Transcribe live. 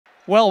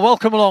Well,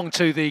 welcome along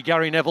to the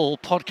Gary Neville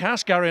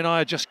podcast. Gary and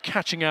I are just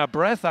catching our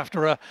breath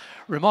after a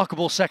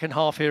remarkable second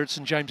half here at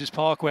St James's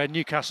Park, where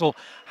Newcastle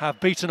have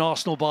beaten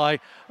Arsenal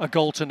by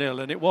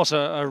 1-0. And it was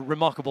a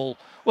remarkable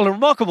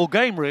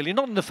game, really,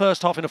 not in the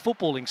first half in a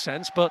footballing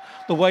sense, but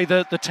the way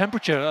that the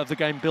temperature of the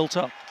game built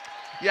up.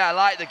 Yeah, I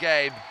like the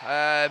game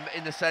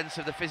in the sense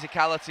of the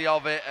physicality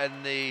of it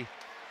and the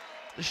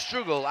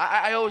struggle.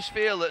 I always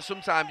feel that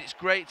sometimes it's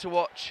great to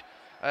watch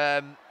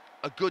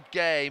a good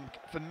game,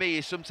 for me,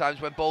 is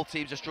sometimes when both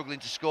teams are struggling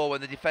to score,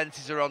 when the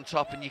defences are on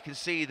top and you can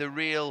see the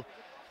real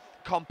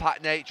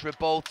compact nature of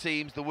both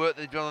teams, the work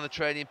that they've done on the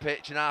training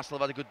pitch. And Arsenal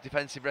have had a good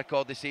defensive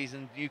record this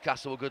season.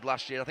 Newcastle were good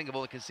last year. I think they've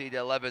only conceded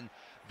 11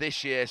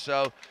 this year.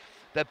 So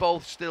they're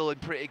both still in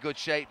pretty good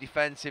shape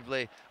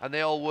defensively and they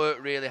all work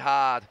really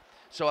hard.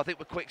 So I think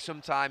we're quick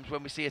sometimes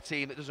when we see a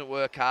team that doesn't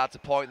work hard to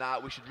point that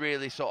out. We should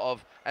really sort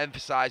of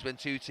emphasise when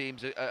two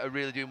teams are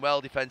really doing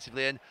well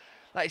defensively. And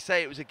like I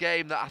say, it was a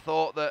game that I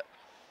thought that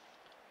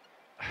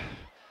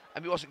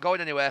it wasn't going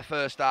anywhere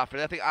first half.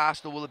 And I think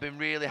Arsenal will have been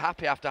really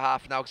happy after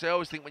half an hour, because I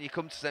always think when you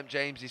come to St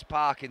James's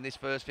Park in this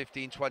first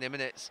 15-20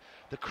 minutes,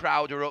 the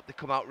crowd are up, they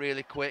come out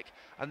really quick,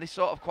 and they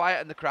sort of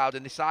quieten the crowd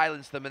and they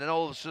silence them, and then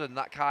all of a sudden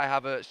that Kai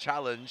Havertz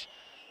challenge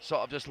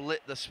sort of just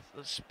lit the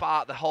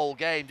spark the whole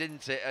game,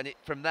 didn't it? And it,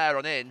 from there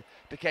on in,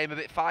 became a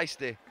bit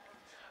feisty.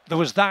 There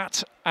was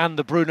that and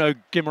the Bruno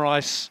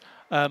Guimaraes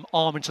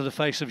arm into the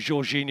face of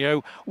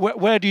Jorginho.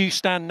 Where do you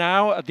stand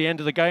now at the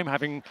end of the game,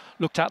 having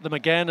looked at them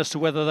again, as to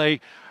whether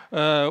they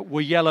were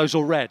yellows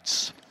or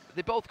reds?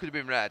 They both could have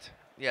been red.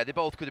 Yeah, they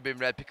both could have been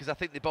red, because I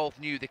think they both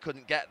knew they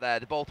couldn't get there.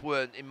 They both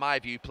weren't, in my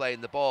view,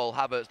 playing the ball.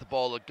 Havertz, the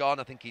ball had gone.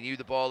 I think he knew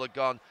the ball had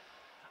gone.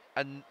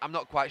 And I'm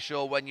not quite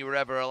sure when you were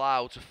ever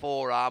allowed to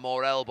forearm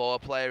or elbow a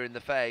player in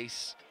the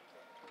face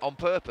on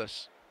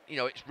purpose. You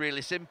know, it's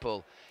really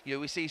simple. You know,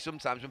 we see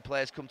sometimes when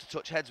players come to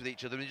touch heads with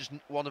each other and just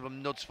one of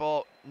them nods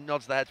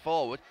the head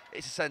forward,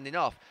 it's a sending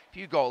off. If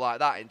you go like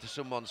that into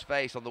someone's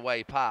face on the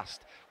way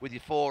past with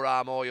your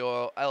forearm or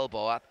your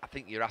elbow, I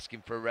think you're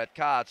asking for a red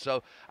card.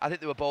 So I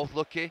think they were both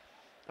lucky.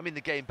 I mean,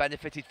 the game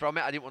benefited from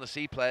it. I didn't want to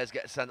see players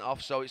get sent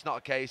off, so it's not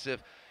a case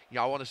of, you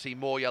know, I want to see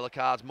more yellow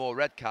cards, more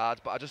red cards,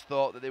 but I just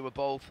thought that they were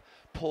both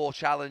poor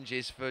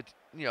challenges for,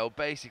 you know,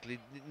 basically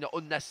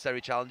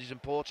unnecessary challenges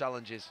and poor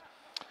challenges.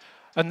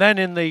 And then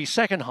in the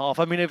second half,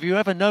 I mean, have you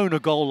ever known a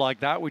goal like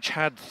that which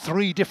had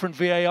 3 different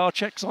VAR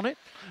checks on it?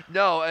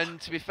 No,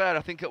 and to be fair, I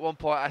think at one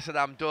point I said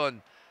I'm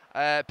done,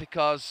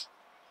 because,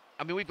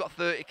 I mean, we've got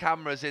 30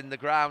 cameras in the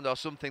ground or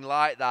something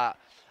like that,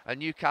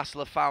 and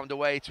Newcastle have found a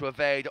way to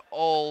evade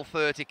all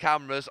 30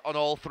 cameras on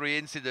all 3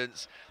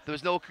 incidents. There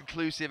was no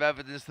conclusive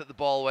evidence that the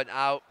ball went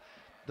out.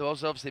 There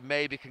was obviously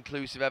maybe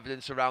conclusive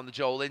evidence around the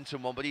Joel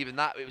Linton one, but even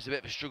that, it was a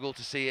bit of a struggle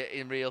to see it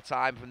in real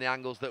time from the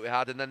angles that we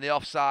had. And then the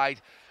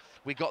offside,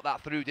 we got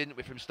that through, didn't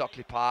we, from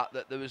Stockley Park,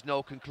 that there was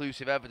no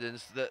conclusive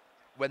evidence that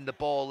when the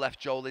ball left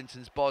Joel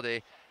Linton's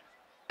body,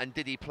 and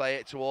did he play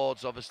it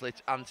towards, obviously,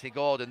 Anthony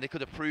Gordon. They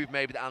could have proved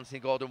maybe that Anthony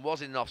Gordon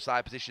was in an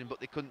offside position, but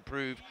they couldn't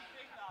prove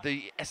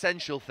the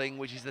essential thing,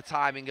 which is the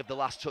timing of the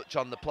last touch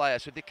on the player.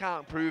 So if they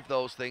can't prove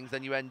those things,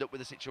 then you end up with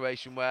a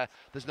situation where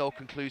there's no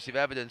conclusive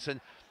evidence. And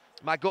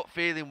my gut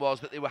feeling was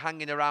that they were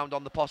hanging around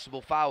on the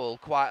possible foul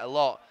quite a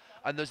lot.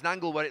 And there's an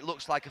angle where it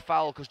looks like a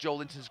foul because Joel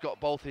Linton's got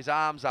both his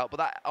arms out. But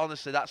that,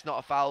 honestly, that's not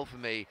a foul for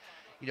me.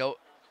 You know,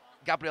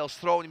 Gabriel's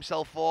thrown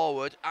himself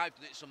forward. I've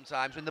done it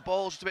sometimes. When the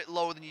ball's just a bit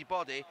lower than your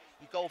body,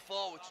 you go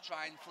forward to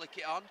try and flick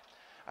it on.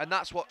 And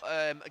that's what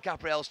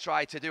Gabriel's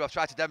tried to do. I've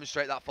tried to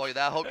demonstrate that for you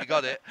there. I hope you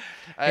got it.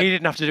 He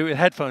didn't have to do it with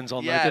headphones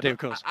on, though, did he, of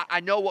course? I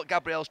know what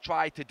Gabriel's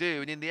tried to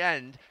do. And in the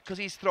end, because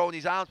he's thrown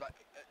his arms back,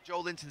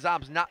 Joel Linton's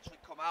arms naturally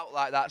come out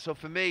like that. So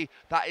for me,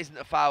 that isn't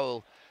a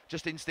foul.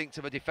 Just instinct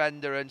of a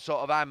defender, and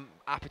sort of I'm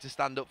happy to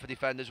stand up for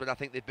defenders when I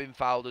think they've been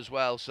fouled as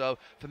well. So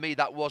for me,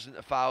 that wasn't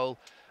a foul.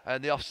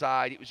 And the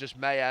offside, it was just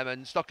mayhem,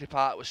 and Stockley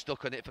Park was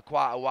stuck on it for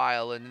quite a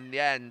while. And in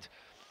the end,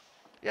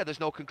 yeah, there's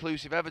no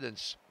conclusive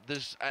evidence.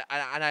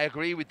 And I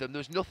agree with them.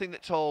 There's nothing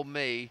that told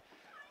me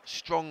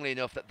strongly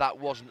enough that that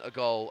wasn't a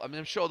goal. I mean,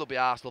 I'm sure there'll be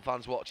Arsenal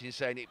fans watching and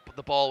saying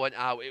the ball went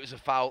out, it was a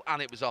foul,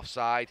 and it was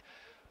offside.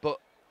 But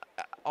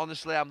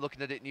honestly, I'm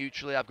looking at it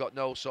neutrally. I've got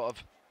no sort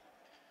of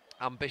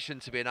ambition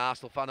to be an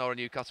Arsenal fan or a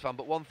Newcastle fan,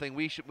 but one thing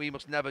we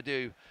must never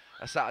do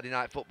a Saturday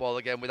night football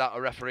again without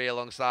a referee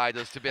alongside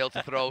us to be able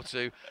to throw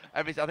to.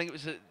 I think it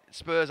was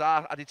Spurs.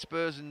 I did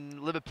Spurs and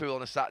Liverpool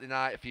on a Saturday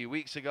night a few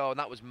weeks ago, and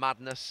that was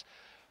madness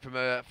from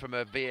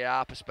a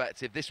VAR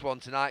perspective. This one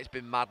tonight's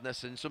been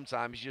madness, and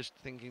sometimes you're just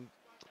thinking,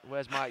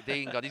 where's Mike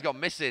Dean gone? He's gone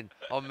missing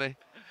on me.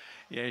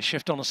 Yeah, his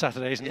shift on a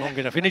Saturday isn't long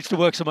enough. He needs to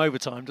work some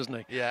overtime, doesn't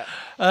he? Yeah.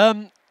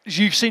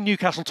 You've seen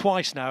Newcastle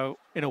twice now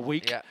in a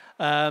week.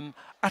 Yeah.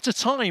 At a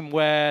time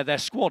where their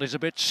squad is a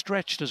bit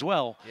stretched as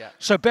well. Yeah.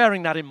 So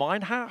bearing that in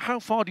mind, how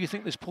far do you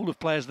think this pool of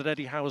players that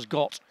Eddie Howe's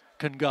got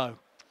can go?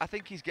 I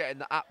think he's getting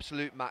the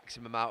absolute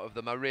maximum out of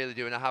them. I really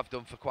do, and I have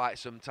done for quite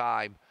some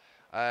time.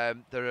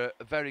 They're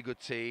a very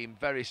good team,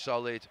 very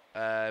solid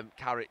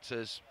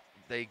characters.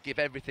 They give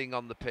everything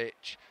on the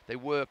pitch. They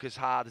work as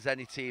hard as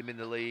any team in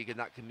the league, and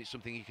that can be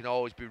something you can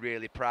always be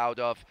really proud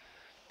of.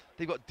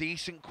 They've got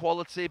decent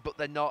quality, but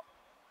they're not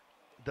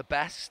the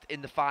best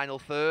in the final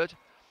third.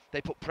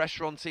 They put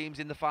pressure on teams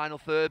in the final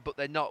third, but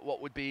they're not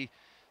what would be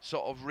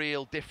sort of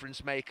real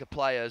difference maker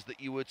players that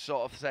you would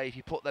sort of say if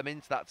you put them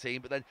into that team,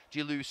 but then do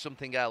you lose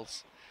something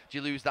else? Do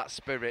you lose that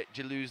spirit?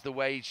 Do you lose the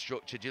wage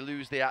structure? Do you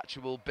lose the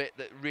actual bit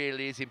that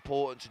really is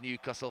important to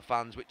Newcastle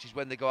fans, which is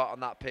when they go out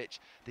on that pitch,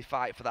 they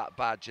fight for that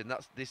badge, and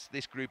that's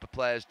this group of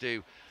players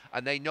do.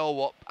 And they know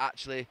what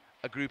actually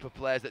a group of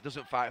players that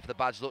doesn't fight for the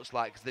badge looks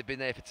like, because they've been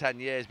there for 10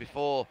 years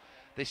before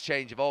this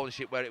change of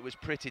ownership where it was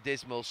pretty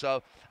dismal.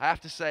 So I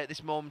have to say at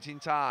this moment in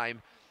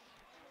time,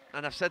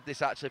 and I've said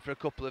this actually for a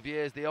couple of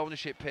years, the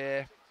ownership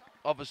here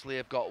obviously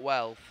have got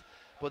wealth,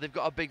 but they've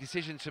got a big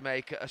decision to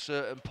make at a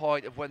certain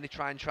point of when they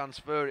try and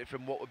transfer it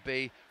from what would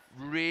be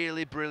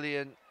really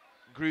brilliant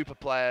group of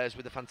players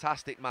with a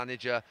fantastic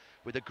manager,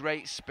 with a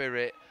great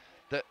spirit,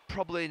 that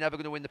probably never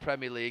going to win the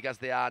Premier League as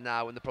they are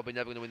now, and they're probably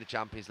never going to win the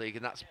Champions League,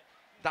 and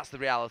that's the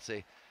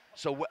reality.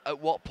 So at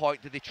what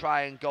point do they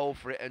try and go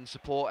for it and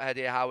support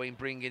Eddie Howe in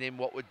bringing in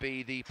what would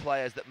be the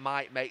players that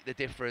might make the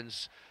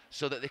difference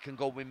so that they can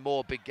go win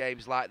more big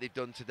games like they've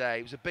done today?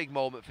 It was a big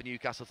moment for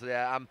Newcastle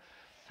today.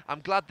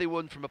 I'm glad they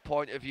won from a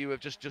point of view of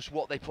just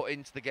what they put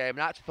into the game.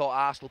 And I actually thought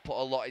Arsenal put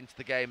a lot into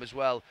the game as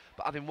well.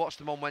 But having watched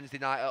them on Wednesday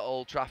night at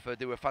Old Trafford,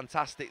 they were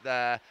fantastic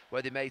there,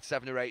 where they made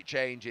 7 or 8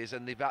 changes,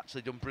 and they've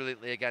actually done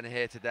brilliantly again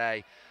here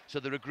today. So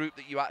they're a group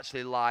that you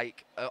actually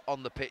like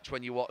on the pitch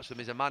when you watch them,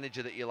 is a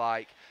manager that you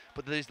like.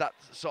 But there's that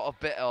sort of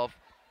bit of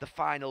the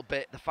final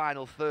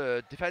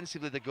third.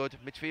 Defensively they're good,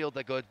 midfield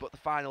they're good, but the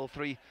front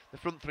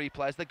three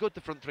players, they're good,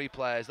 the front 3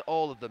 players,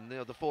 all of them, you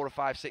know, the 4 or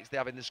 5, 6 they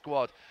have in the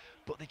squad.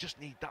 But they just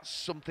need that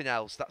something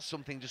else, that's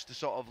something just to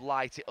sort of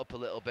light it up a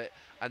little bit,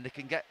 and they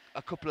can get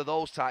a couple of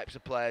those types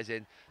of players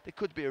in. They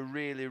could be a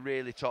really,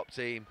 really top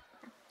team.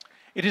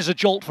 It is a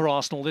jolt for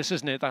Arsenal, this,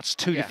 isn't it? That's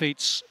 2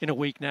 defeats in a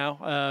week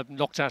now.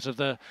 Knocked out of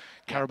the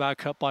Carabao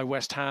Cup by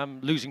West Ham,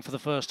 losing for the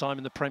first time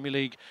in the Premier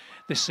League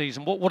this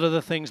season. What are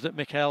the things that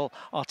Mikel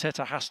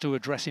Arteta has to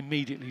address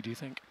immediately, do you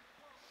think?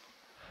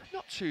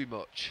 Not too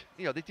much.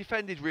 You know, they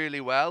defended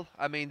really well.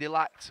 I mean, they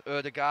lacked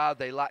Ødegaard,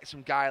 they lacked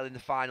some guile in the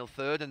final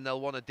third, and they'll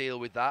want to deal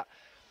with that.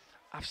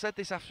 I've said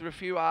this after a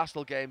few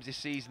Arsenal games this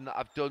season that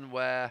I've done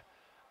where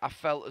I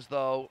felt as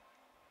though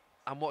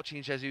I'm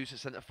watching Jesus at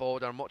centre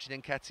forward, and I'm watching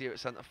Nketiah at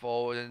centre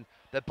forward, and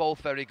they're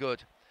both very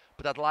good.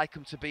 But I'd like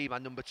them to be my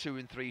number 2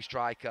 and 3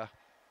 striker.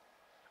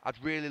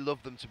 I'd really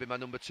love them to be my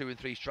number 2 and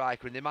 3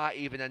 striker, and they might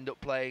even end up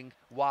playing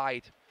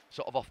wide,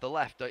 sort of off the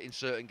left in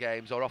certain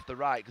games, or off the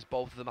right, because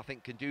both of them I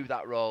think can do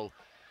that role.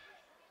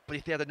 But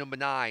if they had a number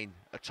 9,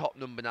 a top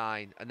number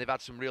 9, and they've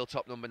had some real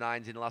top number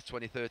 9s in the last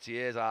 20, 30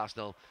 years,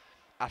 Arsenal,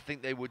 I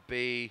think they would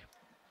be,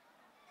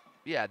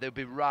 yeah, they'll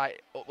be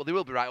right. Well, they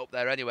will be right up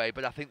there anyway.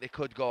 But I think they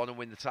could go on and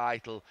win the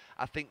title.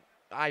 I think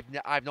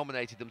I've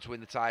nominated them to win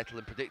the title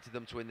and predicted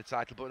them to win the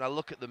title. But when I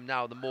look at them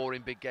now, the more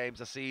in big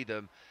games I see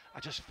them, I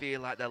just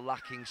feel like they're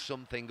lacking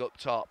something up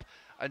top.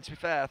 And to be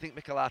fair, I think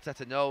Mikel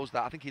Arteta knows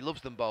that. I think he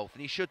loves them both,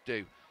 and he should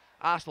do.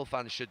 Arsenal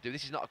fans should do.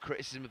 This is not a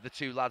criticism of the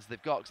 2 lads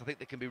they've got, because I think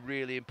they can be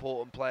really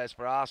important players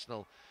for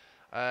Arsenal.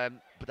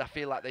 But I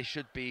feel like they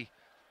should be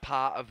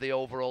part of the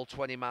overall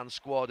 20-man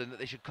squad, and that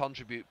they should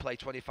contribute, play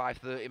 25,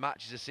 30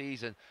 matches a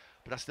season.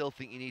 But I still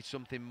think you need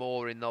something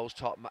more in those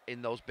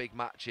big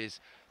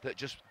matches that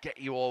just get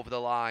you over the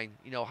line.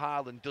 You know,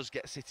 Haaland does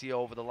get City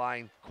over the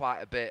line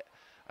quite a bit,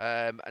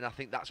 and I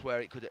think that's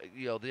where it could,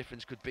 you know, the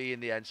difference could be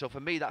in the end. So for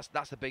me, that's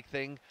the big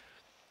thing.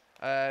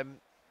 They're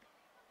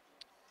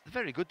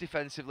very good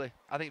defensively.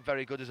 I think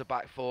very good as a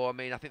back 4. I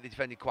mean, I think they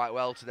defended quite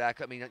well today.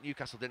 I mean,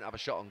 Newcastle didn't have a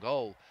shot on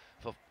goal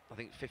for, I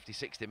think, 50,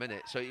 60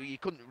 minutes. So you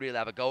couldn't really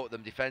have a go at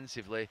them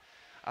defensively.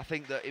 I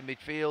think that in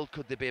midfield,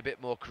 could they be a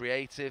bit more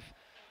creative?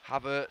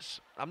 Havertz,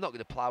 I'm not going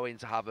to plough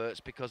into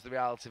Havertz, because the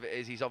reality of it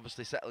is he's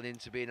obviously settling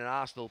into being an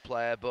Arsenal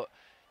player, but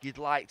you'd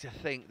like to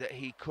think that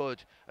he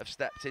could have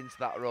stepped into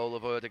that role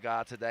of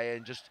Ødegaard today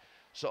and just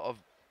sort of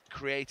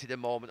created a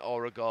moment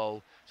or a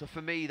goal. So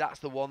for me, that's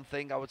the one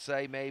thing I would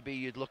say. Maybe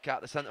you'd look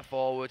at the centre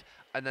forward,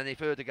 and then if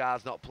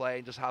Ødegaard's not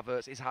playing, just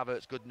Havertz, is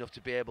Havertz good enough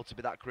to be able to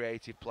be that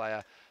creative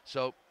player?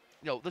 So,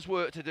 you know, there's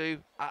work to do.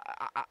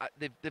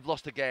 They've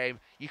lost a game.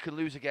 You can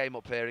lose a game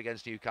up here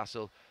against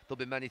Newcastle. There'll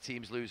be many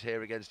teams lose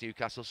here against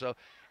Newcastle. So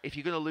if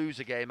you're going to lose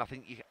a game, I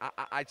think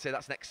I'd say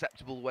that's an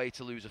acceptable way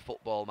to lose a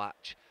football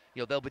match.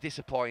 You know, they'll be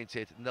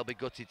disappointed and they'll be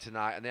gutted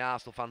tonight, and the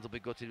Arsenal fans will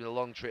be gutted with a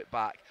long trip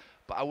back.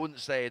 But I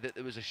wouldn't say that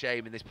there was a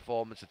shame in this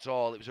performance at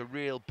all. It was a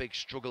real big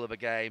struggle of a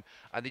game,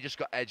 and they just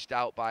got edged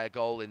out by a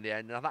goal in the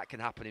end. Now, that can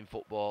happen in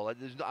football.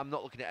 I'm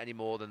not looking at any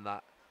more than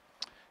that.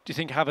 Do you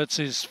think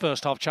Havertz's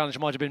first half challenge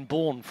might have been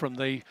born from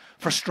the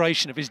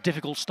frustration of his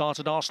difficult start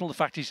at Arsenal? The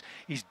fact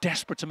he's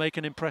desperate to make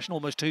an impression,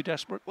 almost too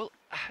desperate? Well,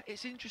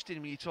 it's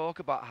interesting when you talk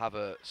about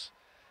Havertz.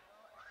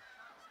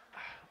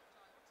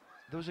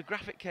 There was a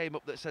graphic came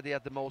up that said he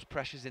had the most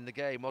pressures in the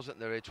game, wasn't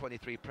there? He had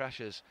 23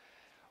 pressures.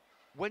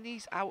 When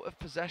he's out of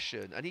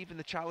possession, and even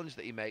the challenge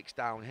that he makes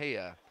down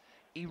here,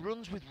 he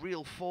runs with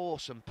real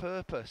force and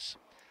purpose.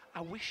 I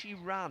wish he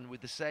ran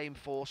with the same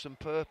force and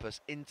purpose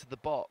into the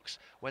box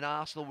when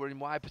Arsenal were in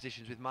wide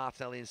positions with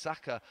Martinelli and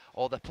Saka,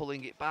 or they're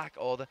pulling it back,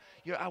 or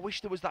I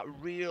wish there was that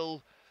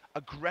real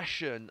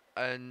aggression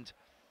and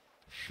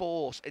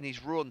force in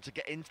his run to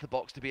get into the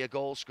box to be a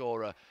goal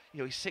scorer.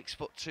 He's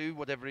 6'2",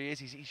 whatever he is.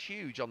 He's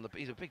huge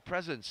he's a big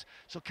presence.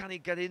 So can he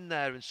get in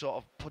there and sort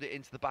of put it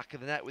into the back of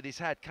the net with his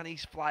head? Can he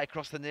fly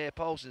across the near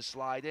post and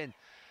slide in?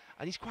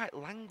 And he's quite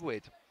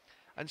languid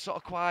and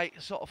quite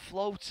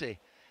floaty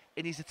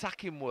in his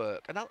attacking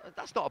work, and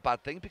that's not a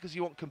bad thing because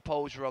you want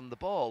composure on the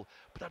ball,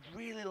 but I'd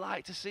really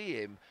like to see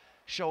him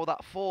show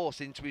that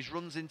force into his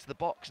runs into the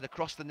box and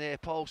across the near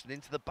post and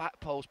into the back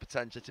post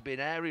potentially to be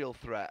an aerial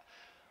threat,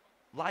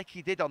 like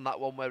he did on that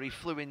one where he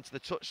flew into the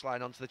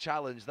touchline onto the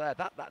challenge there.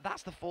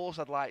 That's the force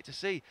I'd like to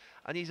see,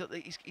 and he's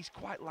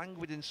quite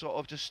languid and sort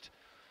of just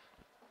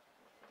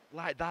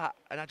like that,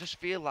 and I just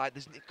feel like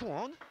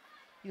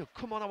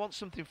come on, I want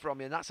something from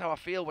you, and that's how I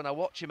feel when I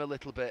watch him a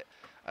little bit.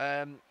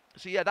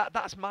 So yeah,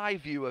 that's my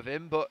view of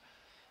him, but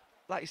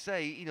like I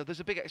say, there's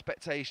a big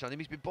expectation on him.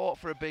 He's been bought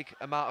for a big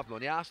amount of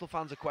money. Arsenal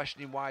fans are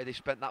questioning why they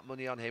spent that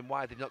money on him,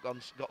 why they've not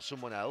got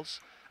someone else,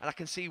 and I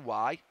can see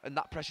why, and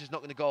that pressure's not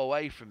going to go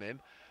away from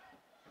him,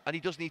 and he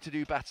does need to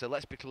do better,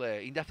 let's be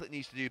clear. He definitely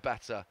needs to do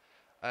better,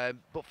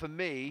 but for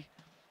me,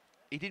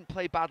 he didn't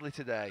play badly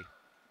today.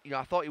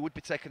 I thought he would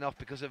be taken off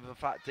because of the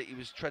fact that he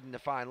was treading a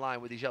fine line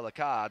with his yellow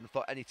card, and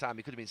thought any time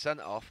he could have been sent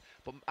off,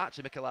 but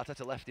actually Mikel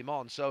Arteta left him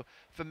on. So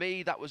for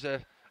me, that was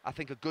I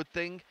think a good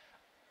thing,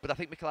 but I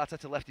think Mikel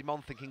Arteta left him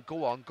on thinking,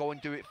 go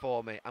and do it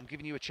for me. I'm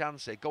giving you a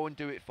chance here. Go and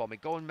do it for me.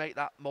 Go and make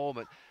that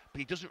moment. But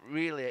he doesn't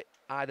really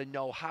either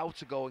know how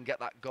to go and get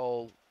that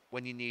goal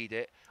when you need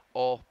it,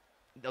 or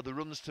the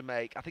runs to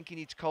make. I think he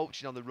needs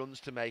coaching on the runs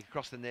to make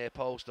across the near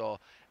post or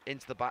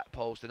into the back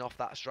post and off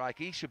that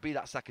striker. He should be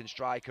that second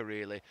striker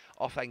really,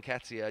 off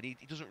Nketiah, and he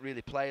doesn't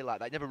really play like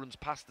that. He never runs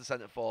past the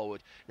centre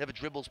forward, never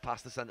dribbles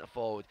past the centre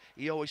forward.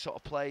 He always sort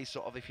of plays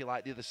if you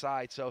like, the other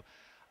side. So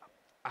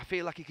I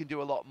feel like he can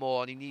do a lot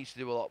more, and he needs to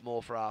do a lot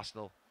more for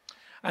Arsenal.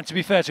 And to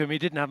be fair to him, he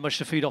didn't have much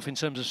to feed off in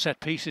terms of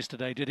set pieces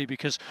today, did he?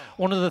 Because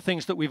one of the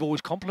things that we've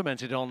always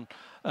complimented on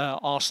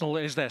Arsenal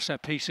is their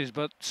set pieces,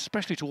 but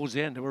especially towards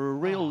the end, they were a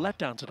real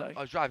letdown today. It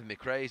was driving me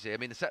crazy. I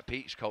mean, the set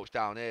piece coach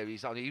down here, he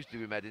used to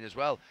do Reading as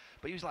well,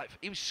 but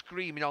he was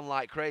screaming on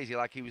like crazy,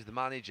 like he was the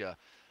manager.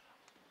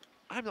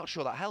 I'm not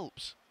sure that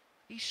helps.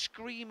 He's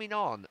screaming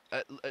on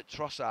at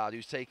Trossard,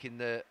 who's taking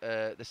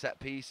the set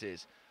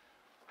pieces.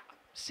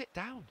 Sit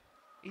down.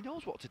 He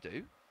knows what to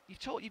do.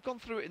 You've gone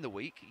through it in the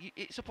week.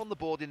 It's up on the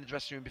board in the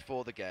dressing room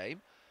before the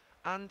game,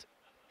 and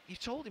you've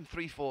told him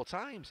 3-4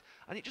 times.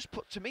 And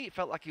it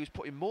felt like he was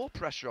putting more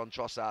pressure on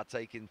Trossard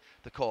taking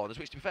the corners,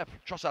 which to be fair,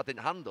 Trossard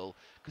didn't handle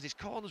because his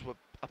corners were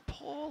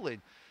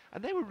appalling,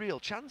 and they were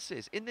real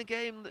chances in the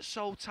game that's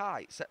so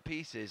tight. Set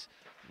pieces.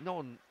 No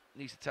one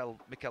needs to tell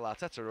Mikel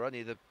Arteta or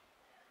any of the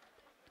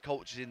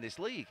coaches in this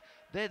league.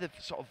 They're the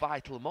sort of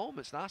vital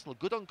moments. And Arsenal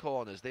are good on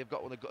corners. They've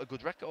got a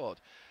good record.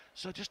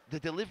 So just the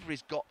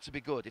delivery's got to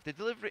be good. If the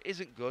delivery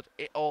isn't good,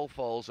 it all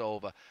falls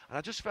over. And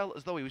I just felt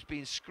as though he was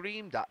being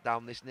screamed at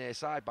down this near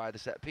side by the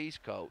set-piece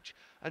coach.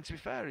 And to be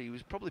fair, he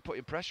was probably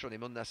putting pressure on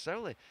him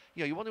unnecessarily.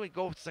 You want to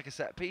go to take a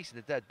set-piece in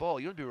a dead ball,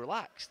 you want to be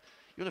relaxed.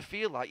 You want to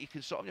feel like you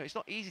can it's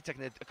not easy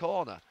taking a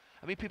corner.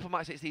 I mean, people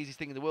might say it's the easiest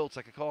thing in the world to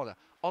take a corner.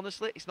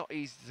 Honestly, it's not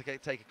easy to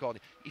take a corner.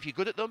 If you're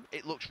good at them,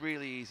 it looks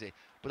really easy.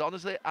 But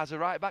honestly, as a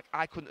right-back,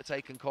 I couldn't have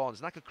taken corners,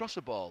 and I could cross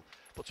a ball.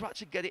 But to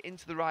actually get it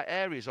into the right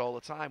areas all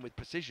the time with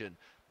precision,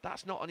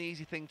 that's not an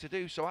easy thing to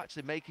do. So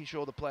actually making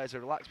sure the players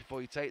are relaxed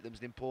before you take them is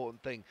an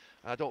important thing,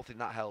 and I don't think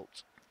that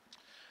helped.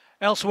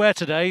 Elsewhere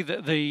today,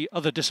 the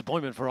other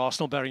disappointment for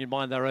Arsenal, bearing in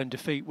mind their own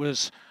defeat,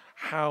 was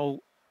how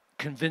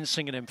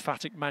convincing and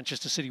emphatic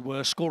Manchester City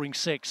were, scoring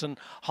 6, and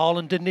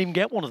Haaland didn't even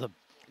get one of them.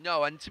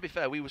 No, and to be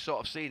fair, we were sort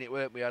of seeing it,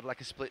 weren't we? We had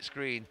like a split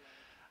screen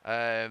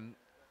on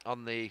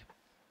the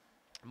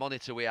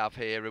monitor we have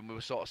here, and we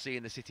were sort of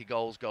seeing the City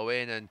goals go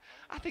in, and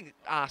I think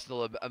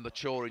Arsenal are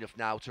mature enough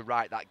now to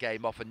write that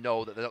game off and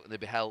know that they're not going to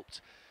be helped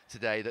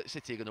today, that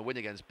City are going to win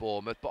against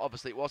Bournemouth. But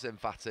obviously it was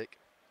emphatic,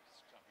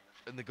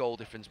 and the goal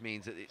difference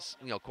means that it's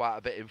quite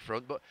a bit in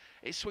front, but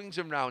it swings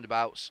and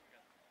roundabouts.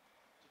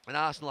 And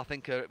Arsenal, I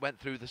think, went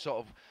through the sort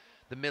of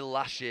the middle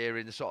last year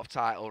in the sort of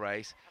title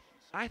race.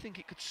 I think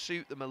it could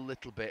suit them a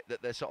little bit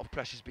that their sort of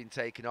pressure's been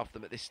taken off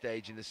them at this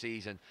stage in the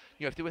season.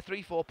 If they were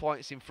 3-4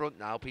 points in front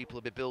now, people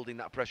would be building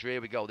that pressure.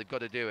 Here we go, they've got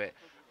to do it.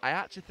 I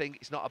actually think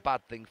it's not a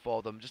bad thing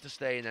for them just to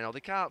stay in there. Now,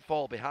 they can't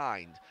fall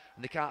behind,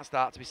 and they can't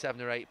start to be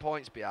 7 or 8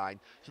 points behind,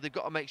 so they've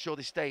got to make sure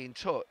they stay in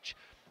touch.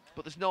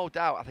 But there's no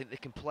doubt, I think they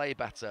can play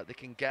better, they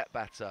can get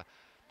better,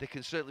 they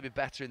can certainly be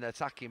better in their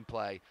attacking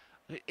play.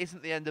 It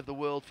isn't the end of the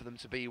world for them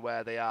to be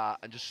where they are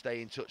and just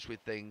stay in touch with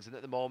things. And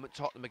at the moment,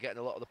 Tottenham are getting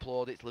a lot of the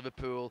plaudits,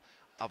 Liverpool,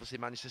 obviously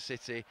Manchester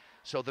City,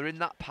 so they're in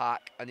that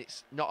pack, and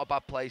it's not a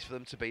bad place for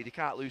them to be. They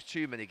can't lose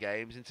too many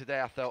games, and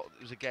today I thought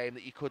it was a game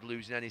that you could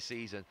lose in any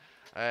season.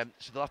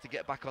 So they'll have to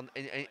get back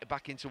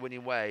into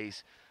winning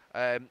ways.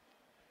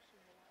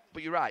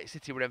 But you're right,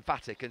 City were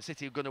emphatic, and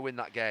City are going to win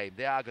that game.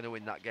 They are going to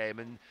win that game,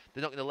 and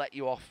they're not going to let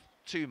you off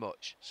too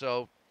much.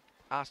 So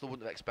Arsenal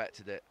wouldn't have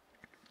expected it.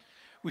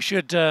 We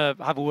should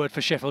have a word for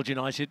Sheffield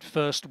United.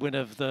 First win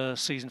of the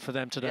season for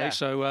them today. Yeah.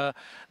 So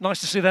nice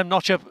to see them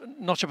notch up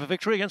a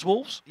victory against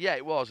Wolves. Yeah,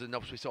 it was, and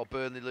obviously we saw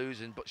Burnley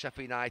losing, but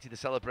Sheffield United, the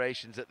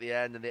celebrations at the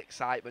end and the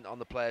excitement on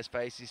the players'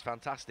 faces is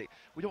fantastic.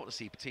 We don't want to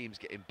see teams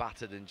getting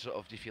battered and sort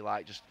of, if you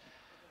like, just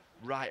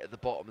right at the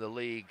bottom of the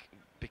league,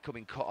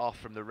 becoming cut off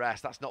from the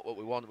rest. That's not what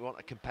we want. We want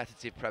a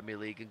competitive Premier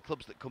League, and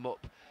clubs that come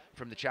up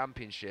from the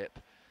Championship,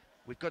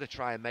 we've got to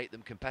try and make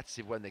them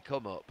competitive when they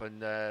come up, and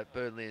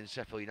Burnley and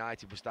Sheffield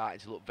United were starting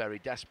to look very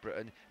desperate,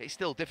 and it's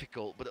still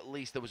difficult, but at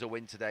least there was a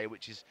win today,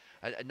 which is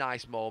a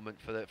nice moment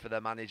for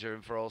their manager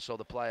and for also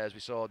the players.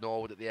 We saw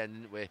Norwood at the end,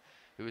 didn't we,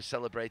 who was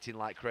celebrating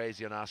like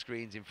crazy on our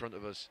screens in front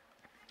of us.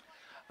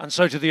 And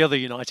so to the other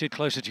United,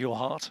 closer to your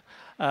heart.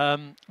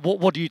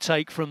 What do you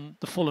take from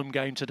the Fulham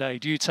game today?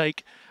 Do you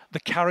take the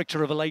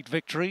character of a late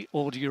victory,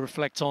 or do you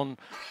reflect on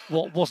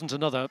what wasn't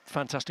another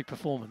fantastic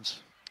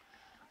performance?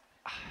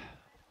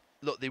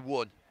 Look, they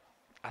won.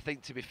 I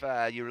think, to be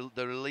fair,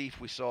 the relief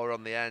we saw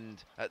at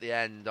the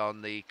end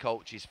on the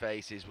coaches'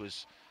 faces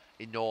was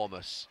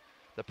enormous.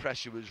 The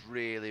pressure was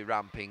really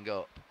ramping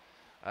up.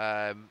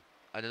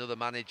 And another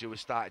manager was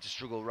starting to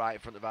struggle right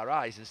in front of our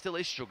eyes, and still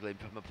is struggling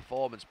from a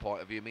performance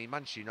point of view. I mean,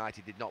 Manchester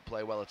United did not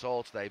play well at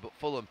all today, but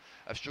Fulham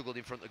have struggled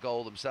in front of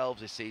goal themselves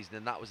this season,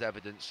 and that was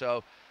evident.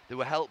 So they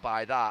were helped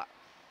by that.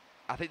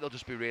 I think they'll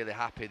just be really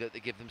happy that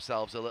they give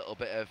themselves a little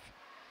bit of,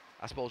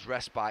 I suppose,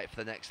 respite for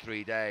the next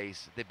 3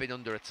 days. They've been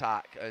under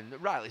attack, and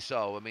rightly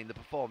so. I mean, the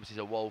performances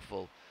are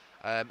woeful.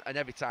 And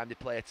every time they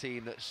play a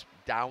team that's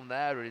down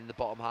there or in the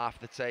bottom half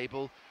of the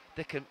table,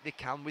 they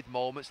can with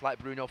moments like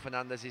Bruno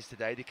Fernandes is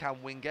today, they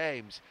can win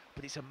games.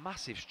 But it's a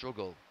massive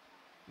struggle.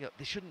 You know,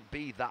 they shouldn't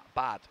be that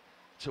bad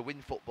to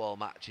win football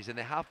matches, and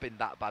they have been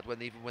that bad when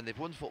they've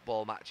won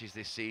football matches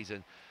this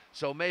season.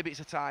 So maybe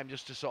it's a time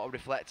just to sort of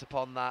reflect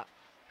upon that.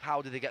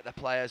 How do they get their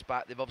players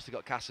back? They've obviously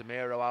got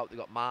Casemiro out, they've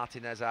got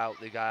Martinez out,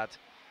 they've had,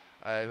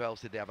 who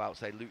else did they have out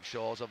today? Luke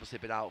Shaw's obviously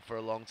been out for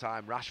a long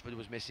time, Rashford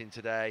was missing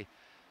today.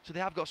 So they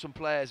have got some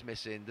players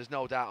missing, there's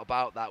no doubt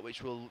about that,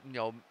 which will, you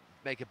know,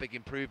 make a big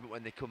improvement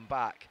when they come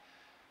back.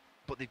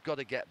 But they've got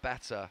to get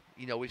better.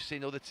 You know, we've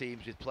seen other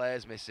teams with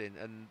players missing,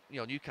 and, you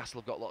know, Newcastle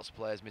have got lots of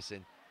players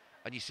missing.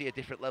 And you see a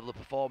different level of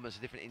performance,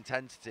 a different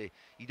intensity.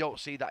 You don't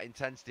see that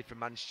intensity from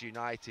Manchester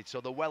United, so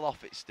they're well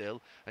off it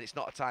still, and it's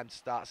not a time to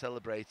start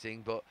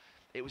celebrating, but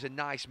it was a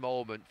nice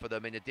moment for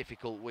them in a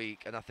difficult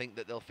week, and I think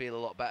that they'll feel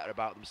a lot better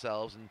about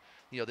themselves. And,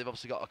 you know, they've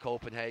obviously got a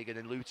Copenhagen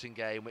and Luton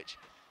game, which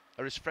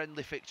are as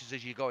friendly fixtures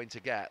as you're going to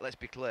get, let's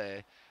be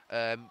clear,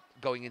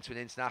 going into an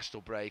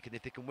international break, and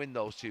if they can win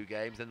those 2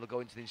 games, then they'll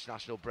go into the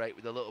international break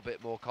with a little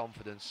bit more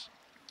confidence.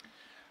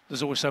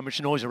 There's always so much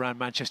noise around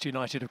Manchester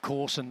United, of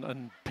course,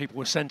 and people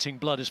were scenting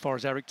blood as far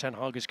as Erik ten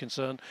Hag is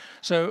concerned.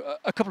 So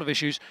a couple of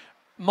issues.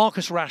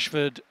 Marcus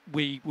Rashford,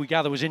 we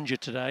gather, was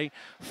injured today.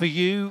 For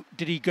you,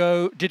 did he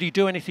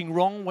do anything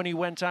wrong when he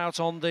went out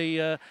on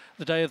the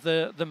day of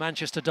the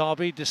Manchester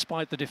derby,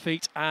 despite the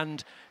defeat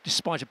and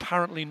despite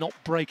apparently not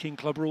breaking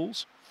club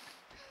rules?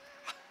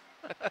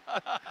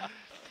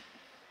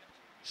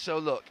 So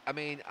look, I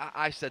mean,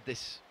 I've said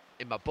this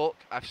in my book.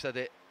 I've said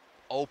it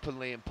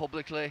openly and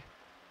publicly.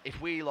 If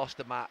we lost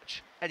a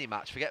match, any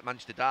match, forget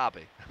Manchester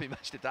derby. I mean,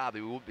 Manchester derby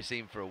we wouldn't be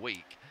seen for a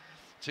week,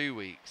 2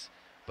 weeks.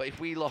 But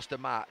if we lost a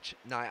match,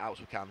 night outs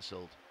were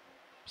cancelled.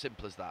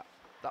 Simple as that.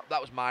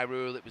 That was my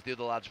rule. It was the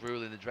other lads'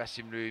 rule in the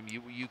dressing room.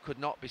 You could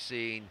not be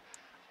seen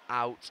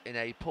out in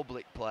a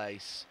public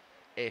place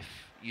if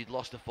you'd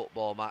lost a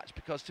football match,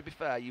 because, to be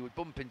fair, you would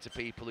bump into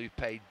people who've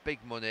paid big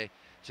money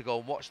to go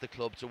and watch the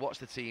club, to watch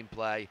the team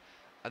play,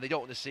 and they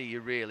don't want to see you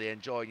really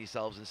enjoying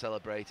yourselves and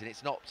celebrating.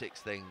 It's an optics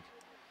thing.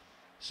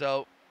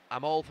 So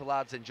I'm all for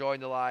lads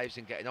enjoying their lives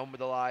and getting on with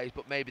their lives,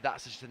 but maybe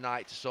that's just a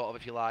night to sort of,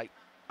 if you like,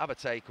 have a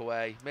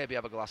takeaway, maybe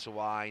have a glass of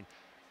wine,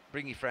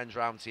 bring your friends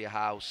round to your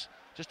house.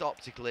 Just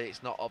optically,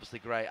 it's not obviously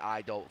great,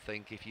 I don't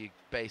think, if you're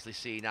basically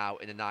seen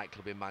out in a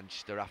nightclub in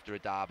Manchester after a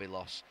derby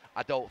loss.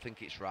 I don't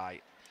think it's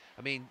right.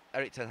 I mean,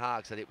 Erik ten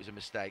Hag said it was a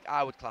mistake.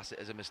 I would class it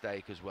as a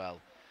mistake as well.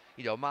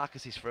 You know,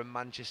 Marcus is from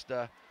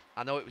Manchester.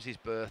 I know it was his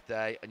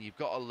birthday, and you've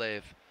got to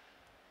live.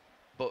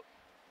 But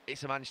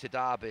it's a Manchester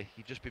derby.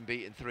 You've just been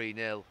beaten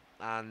 3-0.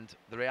 And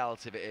the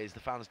reality of it is the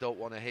fans don't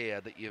want to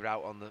hear that you're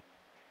out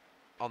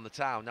on the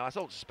town. Now, I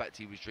don't suspect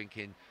he was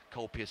drinking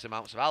copious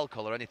amounts of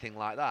alcohol or anything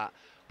like that.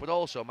 But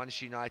also,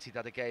 Manchester United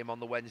had a game on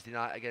the Wednesday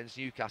night against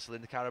Newcastle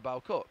in the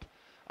Carabao Cup.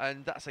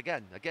 And that's,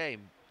 again, a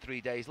game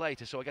 3 days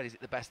later. So, again, is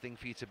it the best thing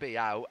for you to be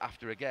out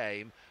after a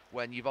game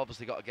when you've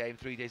obviously got a game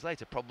 3 days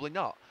later? Probably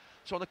not.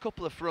 So on a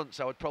couple of fronts,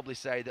 I would probably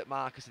say that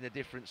Marcus, in a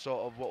different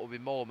sort of what would be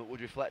moment,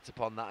 would reflect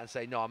upon that and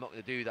say, no, I'm not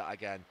going to do that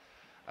again.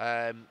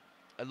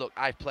 And look,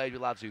 I've played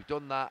with lads who've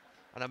done that,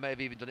 and I may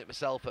have even done it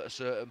myself at a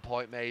certain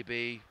point,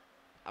 maybe.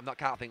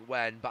 Can't think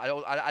when, but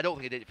I don't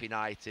think I did it for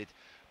United.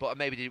 But I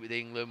maybe did it with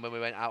England when we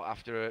went out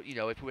after,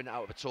 if we went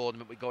out of a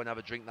tournament, we'd go and have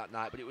a drink that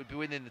night. But it would be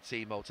within the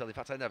team hotel. In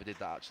fact, I never did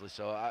that actually.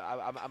 So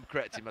I'm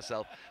correcting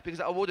myself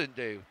because I wouldn't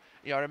do.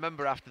 I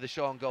remember after the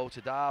Sean Go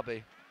to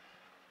Derby,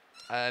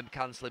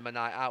 cancelling my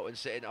night out and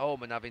sitting at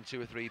home and having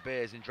 2 or 3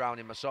 beers and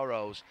drowning my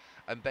sorrows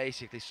and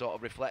basically sort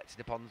of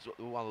reflecting upon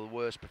one of the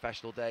worst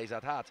professional days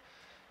I'd had.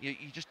 You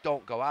just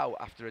don't go out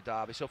after a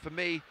derby. So for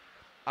me,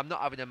 I'm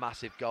not having a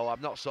massive go. I'm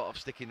not sort of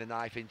sticking the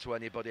knife into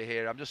anybody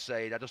here. I'm just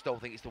saying I just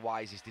don't think it's the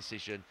wisest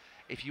decision.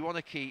 If you want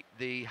to keep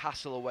the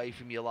hassle away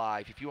from your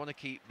life, if you want to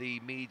keep the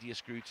media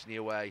scrutiny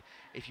away,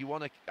 if you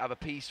want to have a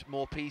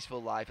more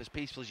peaceful life, as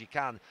peaceful as you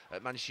can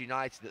at Manchester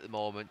United at the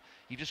moment,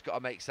 you've just got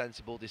to make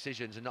sensible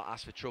decisions and not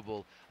ask for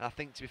trouble. And I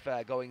think, to be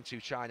fair, going to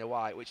China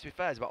White, which to be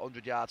fair is about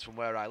 100 yards from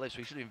where I live, so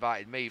he should have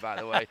invited me, by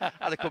the way. I'd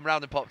have come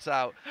round and popped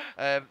out.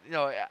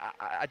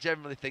 I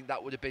generally think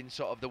that would have been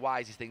sort of the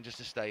wisest thing, just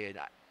to stay in.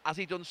 Has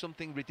he done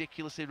something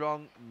ridiculously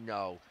wrong?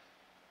 No.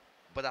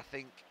 But I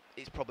think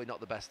it's probably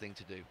not the best thing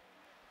to do.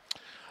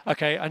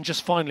 Okay, and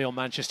just finally on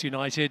Manchester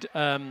United,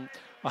 I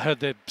heard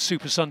the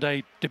Super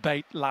Sunday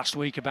debate last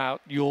week about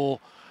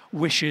your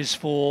wishes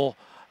for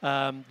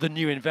the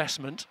new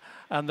investment,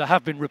 and there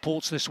have been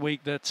reports this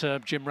week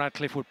that Jim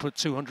Ratcliffe would put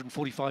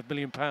 £245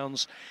 million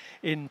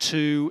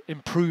into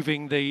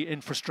improving the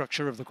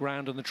infrastructure of the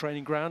ground and the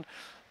training ground.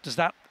 Does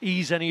that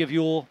ease any of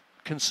your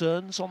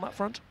concerns on that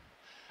front?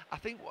 I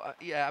think,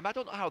 I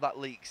don't know how that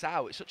leaks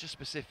out. It's such a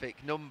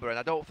specific number, and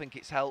I don't think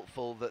it's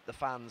helpful that the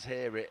fans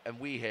hear it and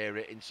we hear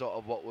it in sort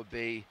of what would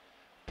be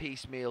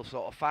piecemeal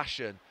sort of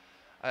fashion.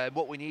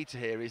 What we need to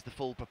hear is the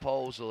full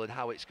proposal and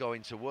how it's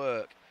going to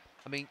work.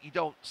 I mean, you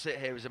don't sit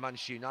here as a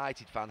Manchester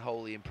United fan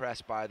wholly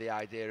impressed by the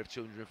idea of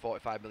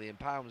 £245 million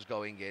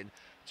going in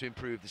to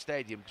improve the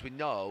stadium, because we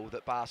know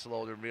that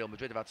Barcelona and Real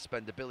Madrid have had to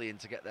spend $1 billion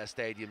to get their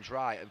stadiums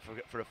right and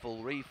for a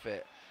full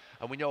refit.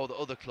 And we know that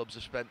other clubs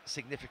have spent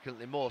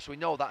significantly more. So we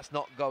know that's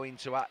not going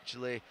to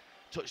actually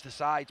touch the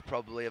sides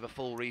probably of a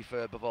full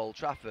refurb of Old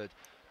Trafford.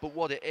 But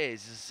what it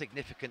is a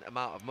significant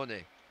amount of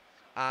money.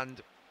 And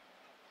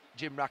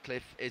Jim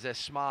Ratcliffe is a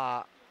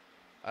smart,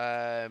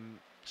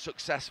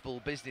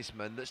 successful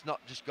businessman that's not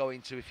just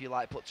going to, if you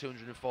like, put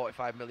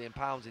 £245 million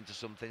into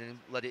something and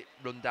let it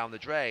run down the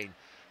drain.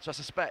 So I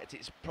suspect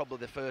it's probably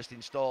the first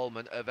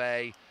instalment of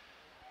a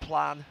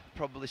plan,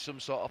 probably some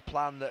sort of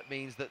plan that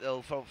means that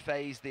they'll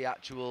phase the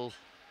actual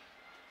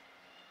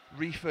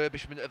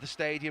refurbishment of the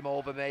stadium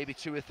over maybe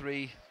 2 or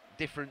 3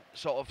 different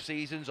sort of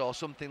seasons or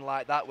something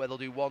like that, where they'll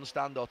do 1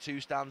 stand or 2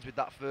 stands with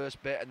that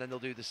first bit, and then they'll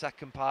do the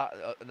second part,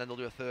 and then they'll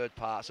do a third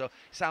part. So it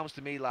sounds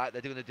to me like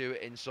they're going to do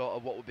it in sort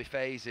of what would be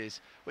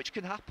phases, which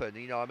can happen.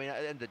 I mean,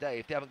 at the end of the day,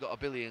 if they haven't got £1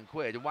 billion,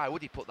 and why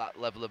would he put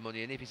that level of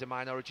money in if he's a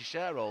minority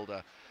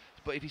shareholder?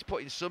 But if he's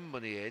putting some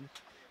money in,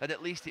 then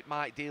at least it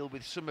might deal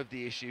with some of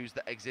the issues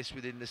that exist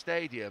within the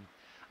stadium.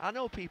 I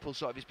know people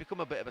it's become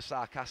a bit of a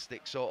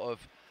sarcastic sort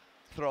of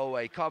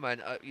throwaway comment,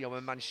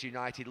 when Manchester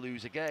United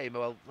lose a game,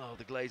 well,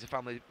 the Glazer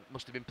family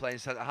must have been playing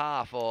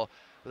centre-half, or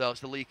it's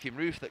the leaking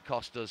roof that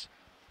cost us.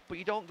 But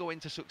you don't go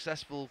into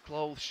successful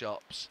clothes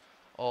shops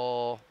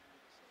or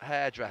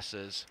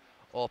hairdressers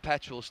or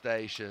petrol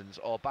stations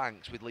or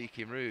banks with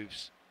leaking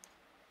roofs.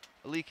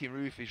 A leaking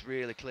roof is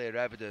really clear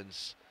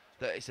evidence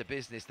that it's a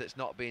business that's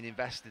not being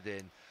invested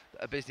in,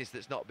 a business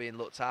that's not being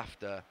looked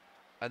after,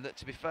 and that,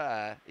 to be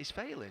fair, is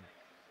failing.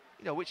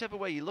 Whichever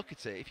way you look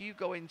at it, if you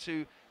go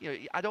into,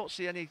 I don't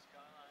see anything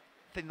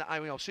that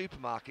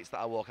supermarkets that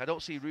I walk, I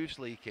don't see roofs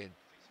leaking.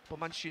 But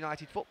Manchester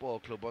United Football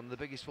Club, one of the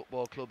biggest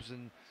football clubs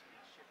and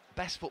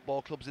best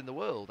football clubs in the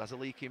world, has a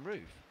leaking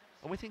roof.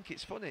 And we think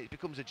it's funny, it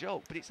becomes a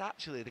joke, but it's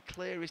actually the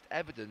clearest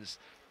evidence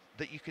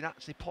that you can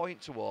actually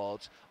point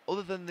towards,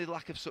 other than the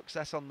lack of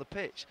success on the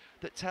pitch,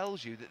 that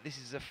tells you that this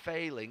is a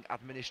failing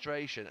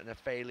administration and a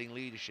failing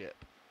leadership.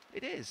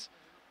 It is.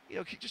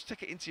 You just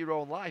take it into your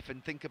own life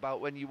and think about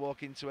when you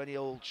walk into any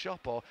old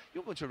shop, or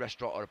you're going to a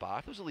restaurant or a bar,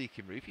 if there was a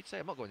leaking roof, you'd say,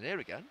 I'm not going in here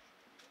again.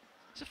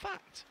 It's a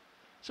fact.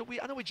 So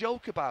I know we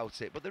joke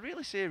about it, but they're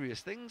really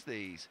serious things,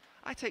 these.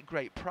 I take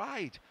great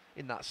pride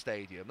in that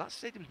stadium. That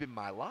stadium's been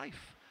my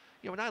life.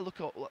 When I look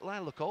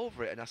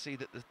over it and I see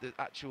that the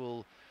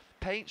actual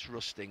paint's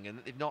rusting and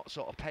that they've not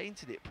sort of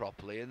painted it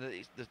properly, and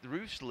that the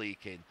roof's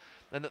leaking,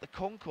 and that the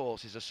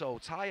concourses are so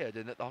tired,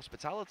 and that the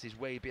hospitality is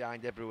way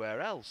behind everywhere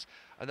else,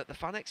 and that the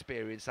fan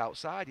experience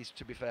outside is,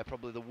 to be fair,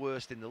 probably the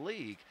worst in the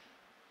league,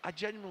 I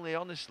genuinely,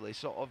 honestly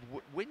sort of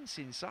wince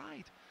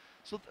inside.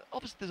 So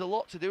obviously there's a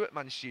lot to do at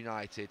Manchester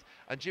United,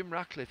 and Jim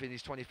Ratcliffe in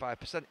his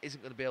 25%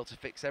 isn't going to be able to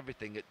fix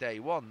everything at day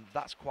one.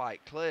 That's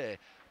quite clear.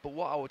 But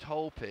what I would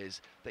hope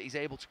is that he's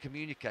able to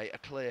communicate a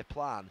clear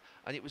plan,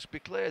 and it would be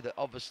clear that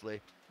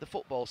obviously the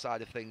football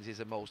side of things is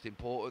the most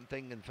important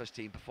thing, and first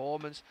team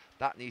performance,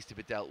 that needs to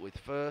be dealt with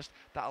first.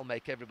 That'll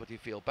make everybody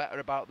feel better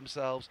about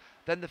themselves.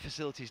 Then the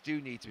facilities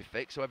do need to be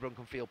fixed so everyone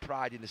can feel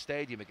pride in the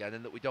stadium again,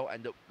 and that we don't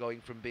end up going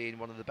from being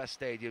one of the best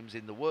stadiums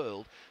in the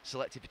world,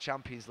 selected for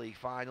Champions League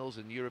finals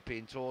and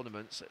European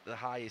tournaments at the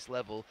highest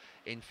level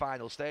in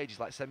final stages,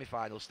 like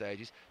semi-final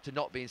stages, to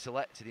not being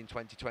selected in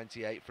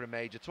 2028 for a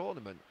major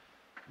tournament.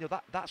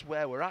 that's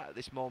where we're at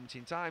this moment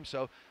in time.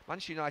 So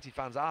Manchester United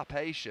fans are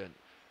patient.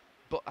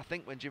 But I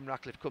think when Jim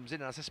Ratcliffe comes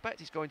in, and I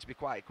suspect it's going to be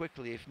quite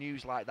quickly if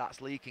news like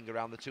that's leaking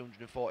around the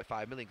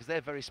 245 million, because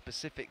they're very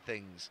specific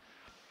things.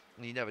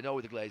 And you never know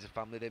with the Glazer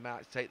family, they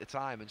might take the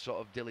time and sort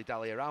of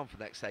dilly-dally around for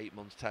the next 8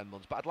 months, 10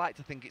 months. But I'd like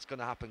to think it's going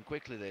to happen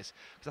quickly, this,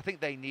 because I think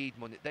they need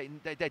money.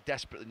 They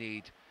desperately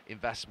need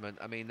investment.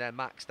 I mean, they're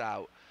maxed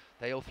out.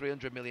 They owe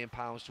 £300 million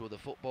to other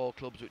football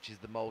clubs, which is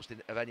the most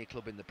of any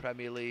club in the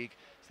Premier League.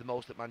 It's the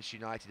most that Manchester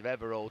United have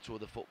ever owed to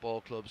other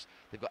football clubs.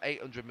 They've got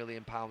 £800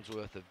 million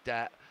worth of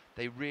debt.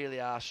 They really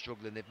are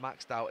struggling. They've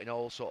maxed out in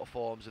all sort of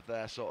forms of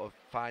their sort of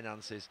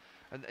finances.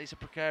 And it's a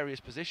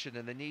precarious position,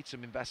 and they need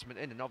some investment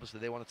in. And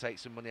obviously they want to take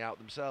some money out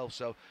themselves.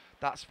 So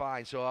that's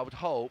fine. So I would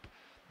hope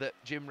that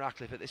Jim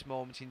Ratcliffe at this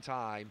moment in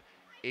time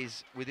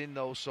is within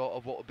those sort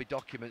of what would be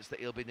documents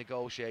that he'll be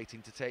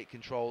negotiating to take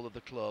control of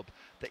the club,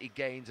 that he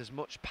gains as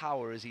much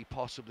power as he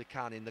possibly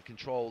can in the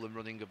control and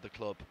running of the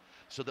club,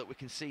 so that we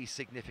can see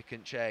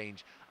significant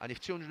change. And if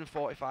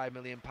 £245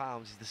 million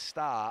is the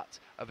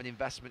start of an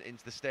investment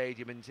into the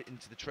stadium,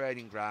 into the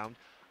training ground,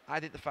 I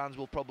think the fans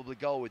will probably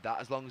go with that,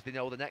 as long as they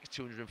know the next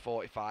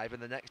 245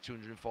 and the next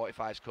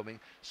 245 is coming,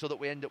 so that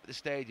we end up with a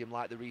stadium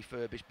like the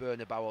refurbished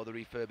Bernabeu or the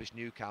refurbished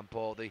Nou Camp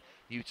or the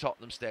new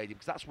Tottenham Stadium,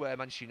 because that's where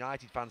Manchester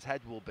United fans'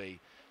 head will be.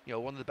 You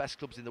know, one of the best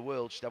clubs in the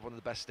world should have one of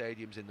the best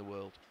stadiums in the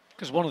world.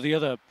 Because one of the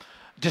other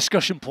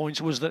discussion points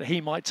was that he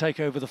might take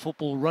over the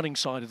football running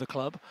side of the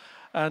club,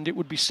 and it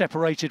would be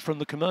separated from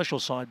the commercial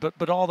side.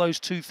 But are those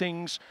two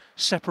things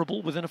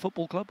separable within a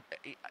football club?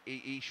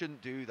 He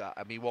shouldn't do that.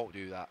 I mean, he won't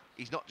do that.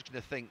 He's not just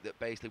going to think that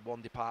basically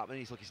one department,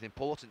 he's looking at an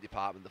important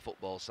department, the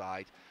football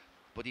side,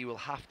 but he will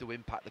have to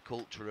impact the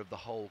culture of the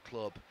whole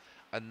club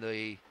and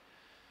the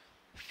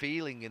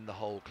feeling in the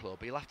whole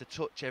club. He'll have to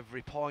touch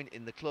every point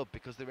in the club,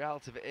 because the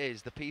reality of it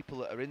is the people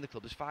that are in the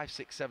club, there's 500,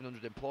 600,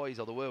 700 employees,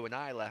 or there were when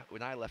I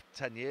left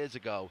 10 years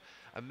ago,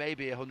 and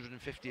maybe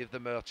 150 of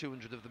them or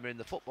 200 of them are in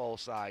the football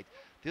side.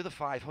 The other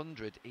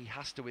 500 he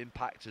has to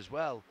impact as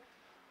well,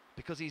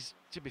 because he's,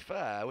 to be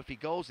fair, if he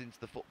goes into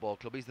the football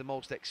club, he's the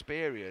most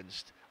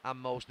experienced and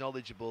most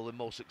knowledgeable and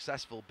most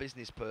successful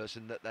business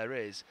person that there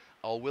is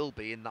or will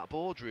be in that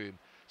boardroom.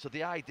 So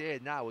the idea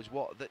now is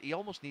that he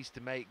almost needs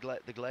to make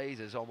the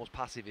Glazers almost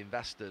passive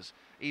investors,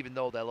 even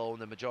though they'll own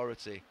the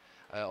majority,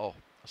 or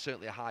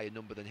certainly a higher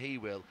number than he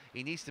will.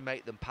 He needs to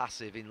make them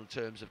passive in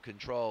terms of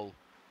control.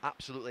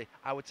 Absolutely,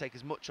 I would take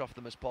as much off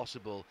them as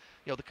possible.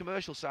 You know, the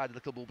commercial side of the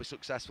club will be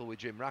successful with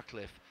Jim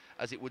Ratcliffe,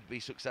 as it would be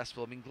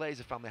successful. I mean,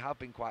 Glazer family have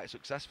been quite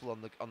successful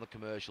on the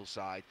commercial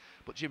side,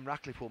 but Jim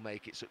Ratcliffe will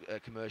make it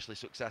commercially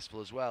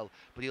successful as well.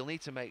 But he'll need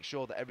to make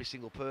sure that every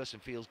single person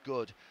feels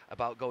good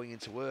about going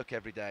into work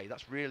every day.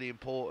 That's really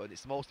important.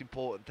 It's the most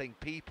important thing.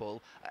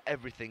 People are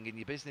everything in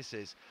your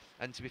businesses,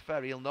 and to be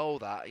fair, he'll know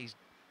that. He's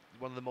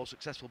one of the most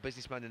successful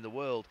businessmen in the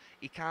world.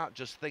 He can't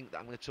just think that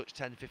I'm going to touch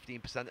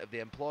 10-15% of the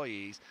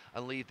employees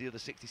and leave the other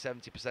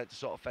 60-70% to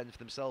sort of fend for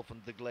themselves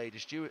under the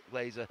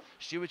Glazer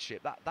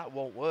stewardship. That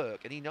won't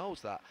work, and he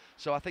knows that.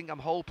 So I think I'm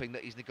hoping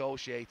that he's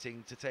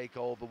negotiating to take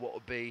over what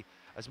would be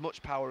as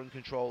much power and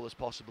control as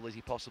possible as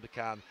he possibly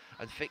can,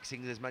 and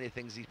fixing as many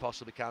things as he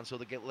possibly can, so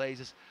the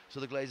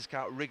Glazers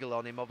can't wriggle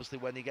on him, obviously,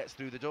 when he gets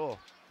through the door.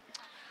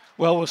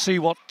 Well, we'll see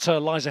what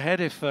lies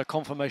ahead if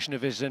confirmation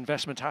of his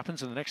investment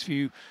happens in the next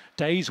few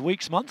days,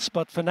 weeks, months.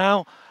 But for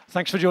now,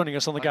 thanks for joining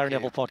us on the Gary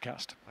Neville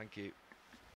podcast. Thank you.